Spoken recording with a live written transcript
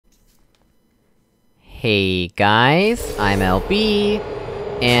Hey guys, I'm LB,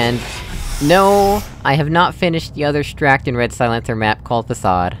 and no, I have not finished the other Stract and RedSilencer map called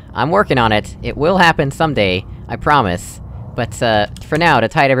Facade. I'm working on it. It will happen someday, I promise. But, for now, to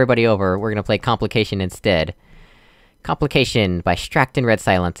tide everybody over, we're gonna play Complication instead. Complication by Stract and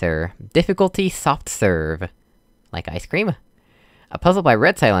RedSilencer. Difficulty soft serve. Like ice cream? A puzzle by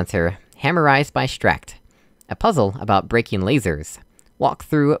RedSilencer, hammerized by Stract. A puzzle about breaking lasers.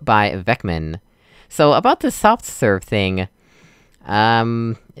 Walkthrough by Vecman. So, about the soft serve thing...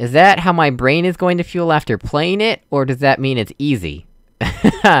 is that how my brain is going to feel after playing it, or does that mean it's easy?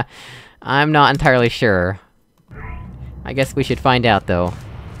 I'm not entirely sure. I guess we should find out, though.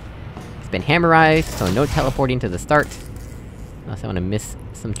 It's been hammerized, so no teleporting to the start. Unless I wanna miss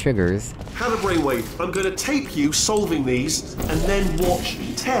some triggers. Have a brainwave. I'm gonna tape you solving these, and then watch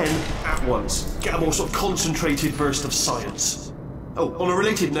 10 at once. Get a more sort of concentrated burst of science. Oh, on a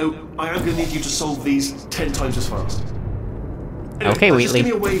related note, I am gonna need you to solve these 10 times as fast. Anyway, Okay, just Wheatley. give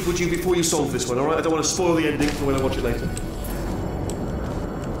me a wave, would you, before you solve this one, alright? I don't want to spoil the ending for when I watch it later.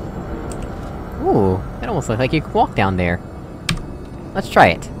 Ooh, that almost looks like you could walk down there. Let's try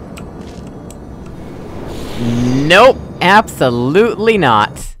it. Nope! Absolutely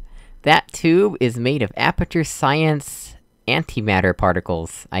not! That tube is made of aperture science antimatter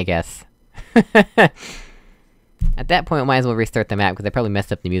particles, I guess. At that point, I might as well restart the map, because I probably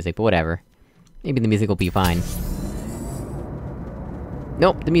messed up the music, but whatever. Maybe the music will be fine.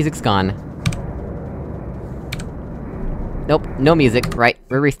 Nope, the music's gone. Nope, no music. Right,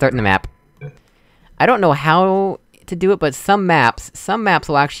 we're restarting the map. I don't know how to do it, but some maps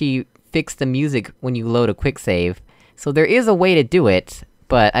will actually fix the music when you load a quick save. So there is a way to do it,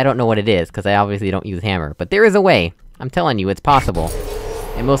 but I don't know what it is, because I obviously don't use hammer. But there is a way! I'm telling you, it's possible.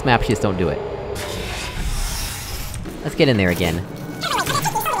 And most maps just don't do it. Let's get in there again.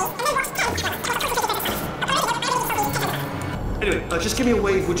 Anyway, just give me a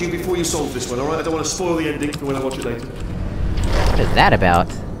wave, would you, before you solve this one, alright? I don't want to spoil the ending for when I watch it later. What is that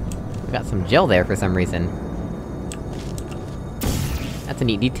about? We got some gel there for some reason. That's a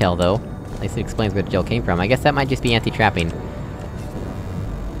neat detail, though. At least it explains where the gel came from. I guess that might just be anti-trapping.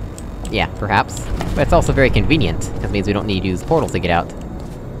 Yeah, perhaps. But it's also very convenient, because it means we don't need to use portal to get out.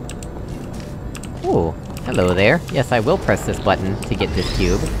 Ooh, hello there. Yes, I will press this button to get this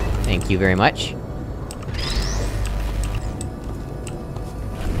cube. Thank you very much.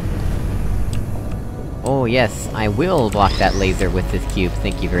 Oh yes, I will block that laser with this cube,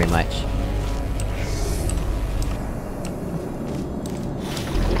 thank you very much.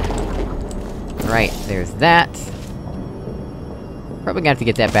 Right, there's that. Probably gonna have to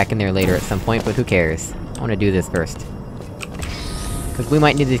get that back in there later at some point, but who cares? I wanna do this first. Cause we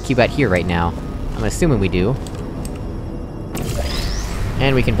might need this cube out here right now. I'm assuming we do.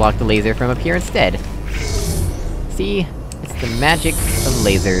 And we can block the laser from up here instead. See? It's the magic of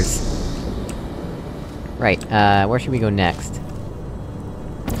lasers. Right, where should we go next?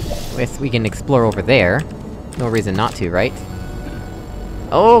 Guess we can explore over there. No reason not to, right?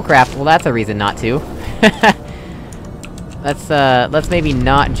 Oh crap, well that's a reason not to. Let's maybe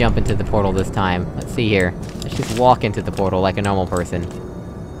not jump into the portal this time. Let's see here. Let's just walk into the portal like a normal person.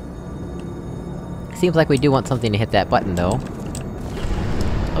 Seems like we do want something to hit that button, though.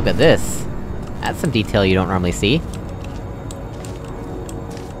 Look at this! That's some detail you don't normally see.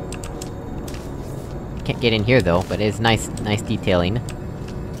 Can't get in here, though, but it is nice detailing.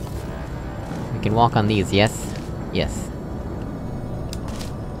 We can walk on these, yes? Yes.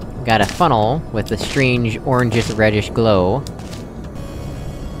 Got a funnel with a strange orangish-reddish glow.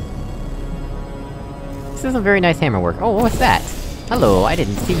 This is some very nice hammer work. Oh, what's that? Hello, I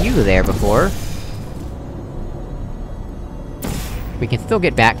didn't see you there before. We can still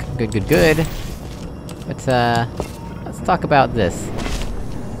get back. Good, good, good. But, let's talk about this.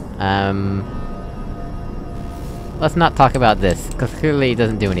 Let's not talk about this, cause clearly it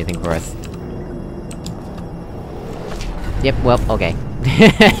doesn't do anything for us. Yep, well, okay.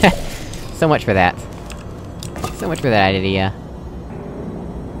 So much for that. So much for that idea.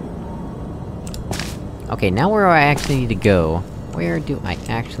 Okay, now where do I actually need to go? Where do I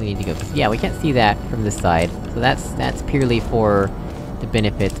actually need to go? 'Cause, yeah, we can't see that from this side, so that's purely for the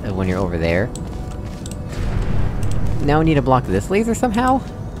benefit of when you're over there. Now we need to block this laser somehow?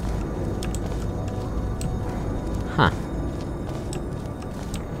 Huh.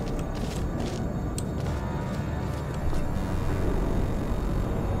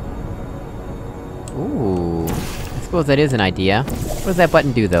 Ooh... I suppose that is an idea. What does that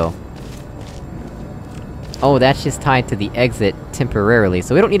button do, though? Oh, that's just tied to the exit temporarily,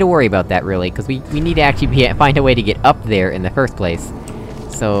 so we don't need to worry about that, really, because we need to actually find a way to get up there in the first place.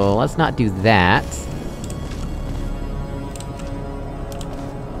 So, let's not do that.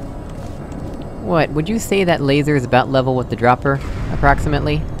 What, would you say that laser is about level with the dropper,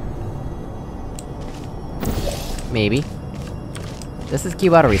 approximately? Maybe. Does this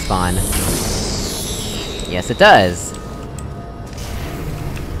cube auto-respawn? Yes, it does!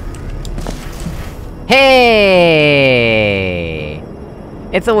 Hey!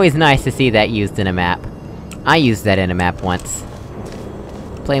 It's always nice to see that used in a map. I used that in a map once.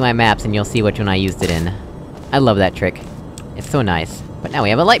 Play my maps and you'll see which one I used it in. I love that trick. It's so nice. But now we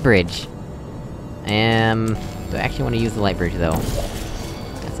have a light bridge! Do I actually want to use the light bridge, though?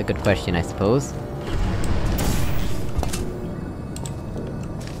 That's a good question, I suppose.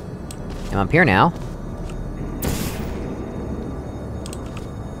 I'm up here now.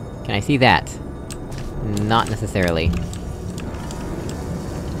 Can I see that? Not necessarily.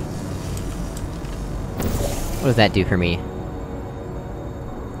 What does that do for me?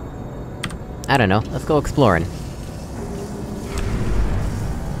 I don't know, let's go exploring.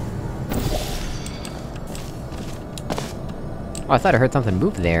 Oh, I thought I heard something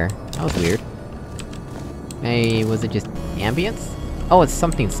move there. That was weird. Hey, was it just ambience? Oh, it's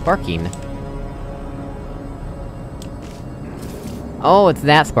something sparking. Oh, it's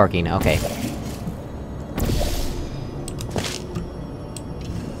that sparking, okay.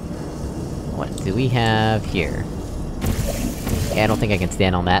 What do we have here? Yeah, I don't think I can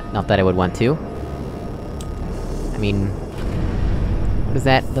stand on that, not that I would want to. I mean... what is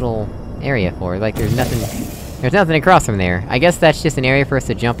that little area for? Like, there's nothing across from there. I guess that's just an area for us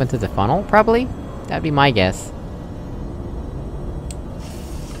to jump into the funnel, probably? That'd be my guess.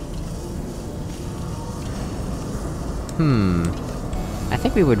 I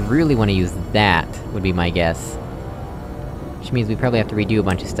think we would really want to use that, would be my guess. Which means we probably have to redo a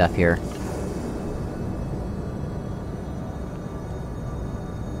bunch of stuff here.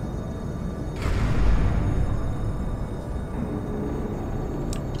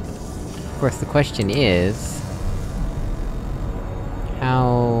 Of course, the question is...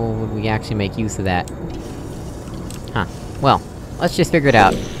 how would we actually make use of that? Huh. Well, let's just figure it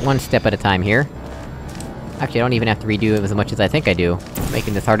out, one step at a time here. Actually, I don't even have to redo it as much as I think I do,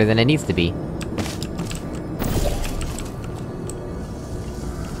 making this harder than it needs to be.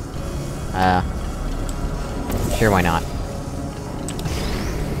 Sure, why not?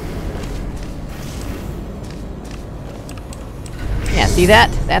 Yeah, see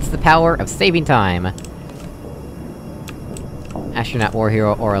that? That's the power of saving time! Astronaut, war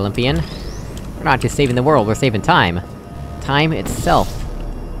hero, or Olympian. We're not just saving the world, we're saving time. Time itself.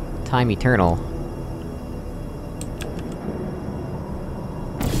 Time eternal.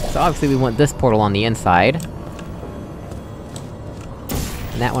 So obviously we want this portal on the inside.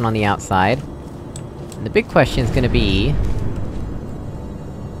 And that one on the outside. And the big question's gonna be...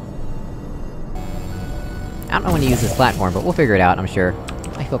 I don't know when to use this platform, but we'll figure it out, I'm sure.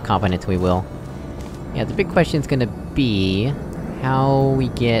 I feel confident we will. Yeah, the big question's gonna be... how we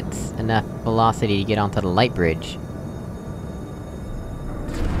get enough velocity to get onto the light bridge.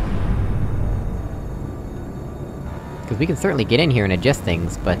 Because we can certainly get in here and adjust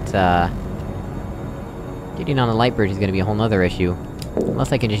things, but, getting on the light bridge is gonna be a whole nother issue.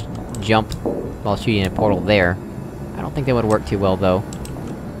 Unless I can just jump while shooting a portal there. I don't think that would work too well, though.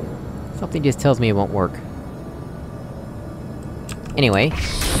 Something just tells me it won't work. Anyway...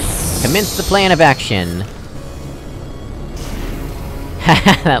 commence the plan of action!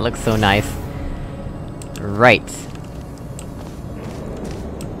 That looks so nice. Right.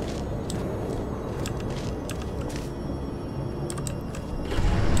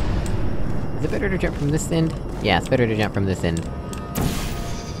 Is it better to jump from this end? Yeah, it's better to jump from this end.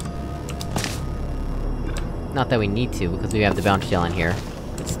 Not that we need to, because we have the bounce shell in here.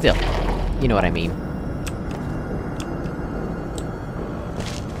 But still, you know what I mean.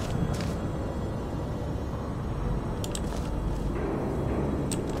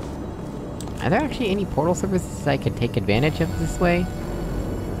 Are there actually any portal services I could take advantage of this way?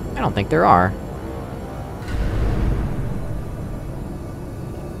 I don't think there are.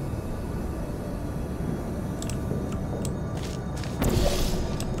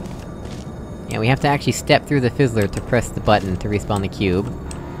 Yeah, we have to actually step through the fizzler to press the button to respawn the cube.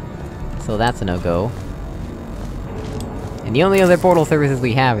 So that's a no-go. And the only other portal services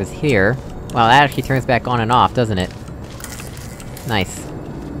we have is here. Wow, that actually turns back on and off, doesn't it? Nice.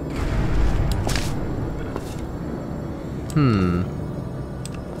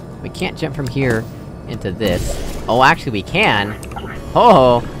 We can't jump from here into this. Oh, actually we can!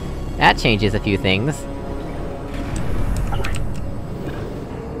 Oh! That changes a few things.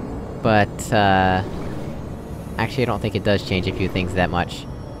 But, actually I don't think it does change a few things that much.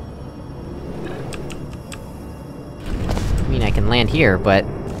 I mean, I can land here, but...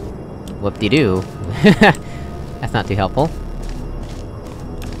 Whoop-de-doo. That's not too helpful.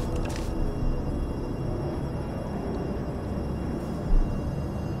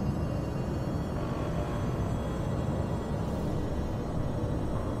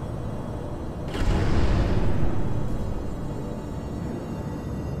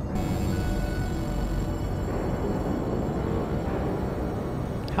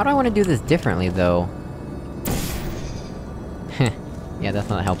 How do I want to do this differently, though? Yeah, that's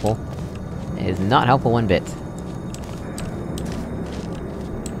not helpful. It is not helpful one bit.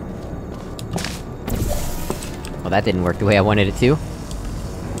 Well, that didn't work the way I wanted it to.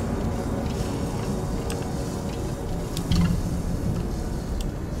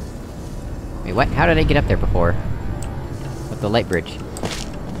 Wait, what? How did I get up there before? With the light bridge?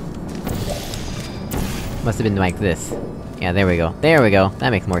 Must have been like this. Yeah, there we go. There we go! That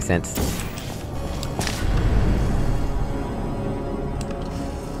makes more sense.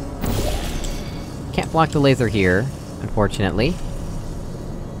 Can't block the laser here, unfortunately.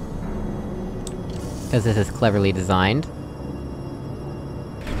 Because this is cleverly designed.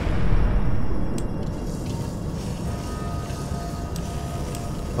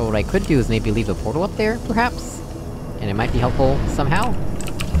 But what I could do is maybe leave a portal up there, perhaps? And it might be helpful somehow?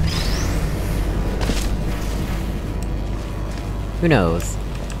 Who knows?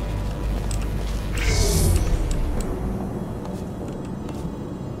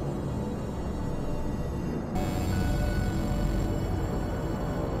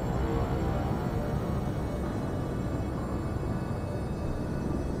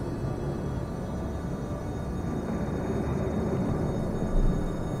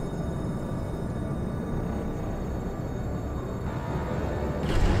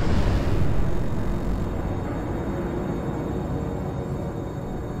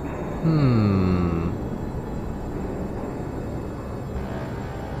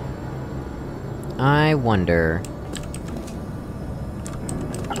 I wonder...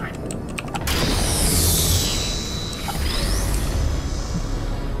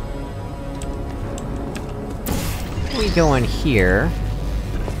 We go in here...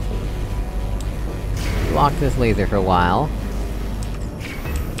 Block this laser for a while...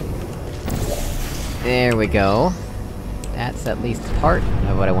 There we go. That's at least part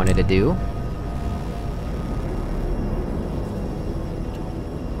of what I wanted to do.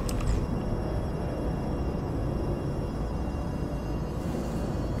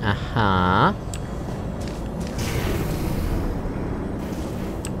 Uh-huh.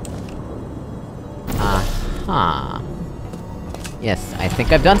 Uh-huh. Yes, I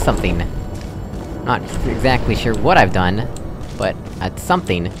think I've done something. Not exactly sure what I've done, but it's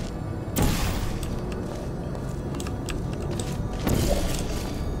something.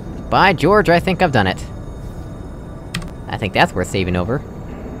 By George, I think I've done it. I think that's worth saving over.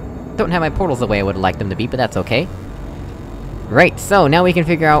 Don't have my portals the way I would've liked them to be, but that's okay. Right, so now we can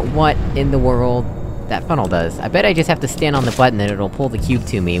figure out what in the world that funnel does. I bet I just have to stand on the button and it'll pull the cube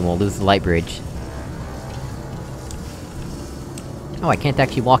to me and we'll lose the light bridge. Oh, I can't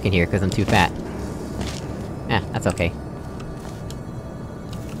actually walk in here because I'm too fat. Eh, that's okay.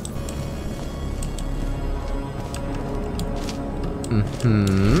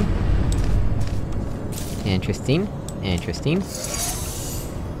 Mm-hmm. Interesting. Interesting.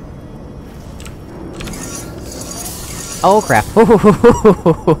 Oh crap!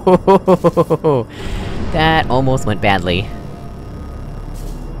 That almost went badly.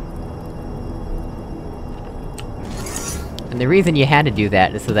 And the reason you had to do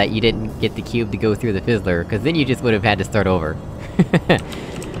that is so that you didn't get the cube to go through the fizzler, cause then you just would've had to start over.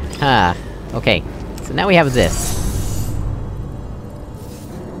 Ah, okay. So now we have this.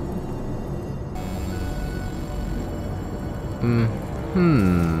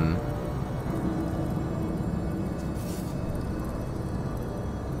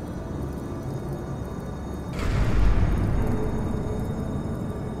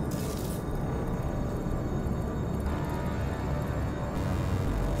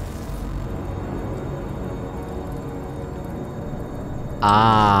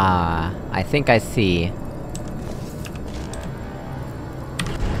 Ah, I think I see.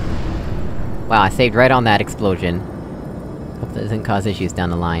 Wow, I saved right on that explosion. Hope that doesn't cause issues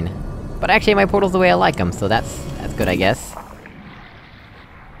down the line. But actually, my portal's the way I like them, so that's good, I guess.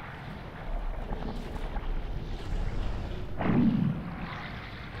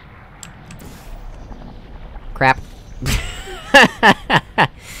 Crap.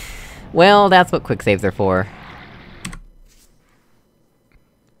 Well, that's what quick saves are for.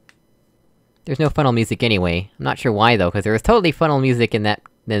 There's no funnel music anyway. I'm not sure why though, because there was totally funnel music in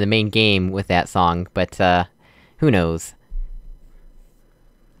the main game with that song, but who knows?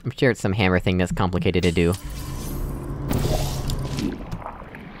 I'm sure it's some hammer thing that's complicated to do.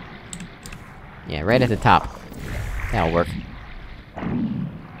 Yeah, right at the top. That'll work.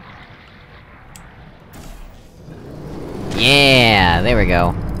 Yeah, there we go.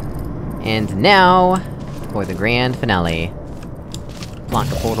 And now, for the grand finale. Block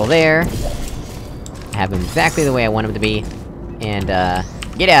a portal there. Have him exactly the way I want him to be. And,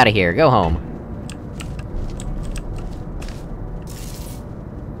 get out of here, go home.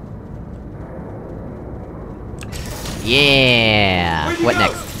 Yeah! What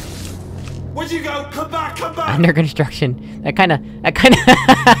next? Where'd you go? Come back, come back! Under construction. That kinda...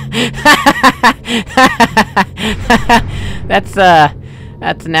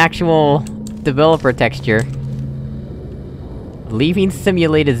 That's an actual... developer texture. Leaving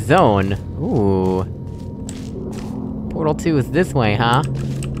simulated zone. Ooh. Portal 2 is this way, huh?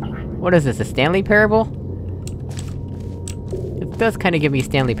 What is this, a Stanley Parable? It does kinda give me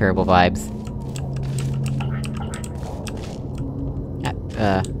Stanley Parable vibes.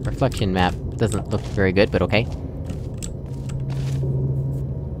 Reflection map doesn't look very good, but okay.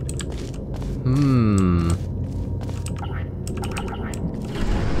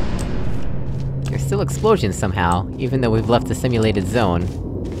 There's still explosions somehow, even though we've left the simulated zone.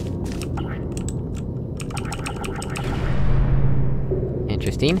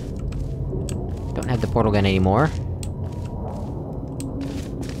 Interesting. Don't have the portal gun anymore.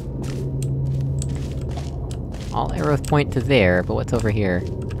 All arrows point to there, but what's over here?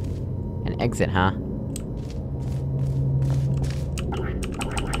 An exit, huh?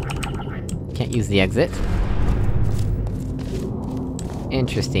 Can't use the exit.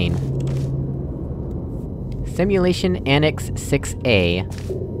 Interesting. Simulation Annex 6A.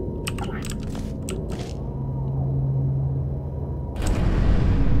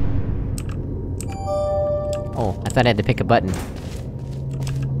 Oh, I thought I had to pick a button.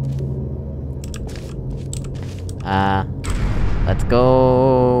 Let's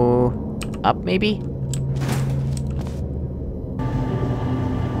go... up, maybe?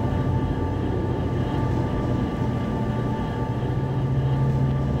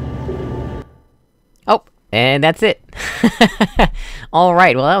 Oh, and that's it!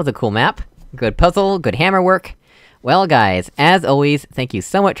 Alright, well that was a cool map. Good puzzle, good hammer work. Well guys, as always, thank you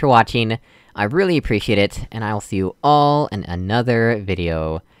so much for watching. I really appreciate it, and I will see you all in another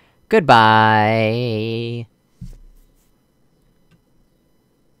video. Goodbye!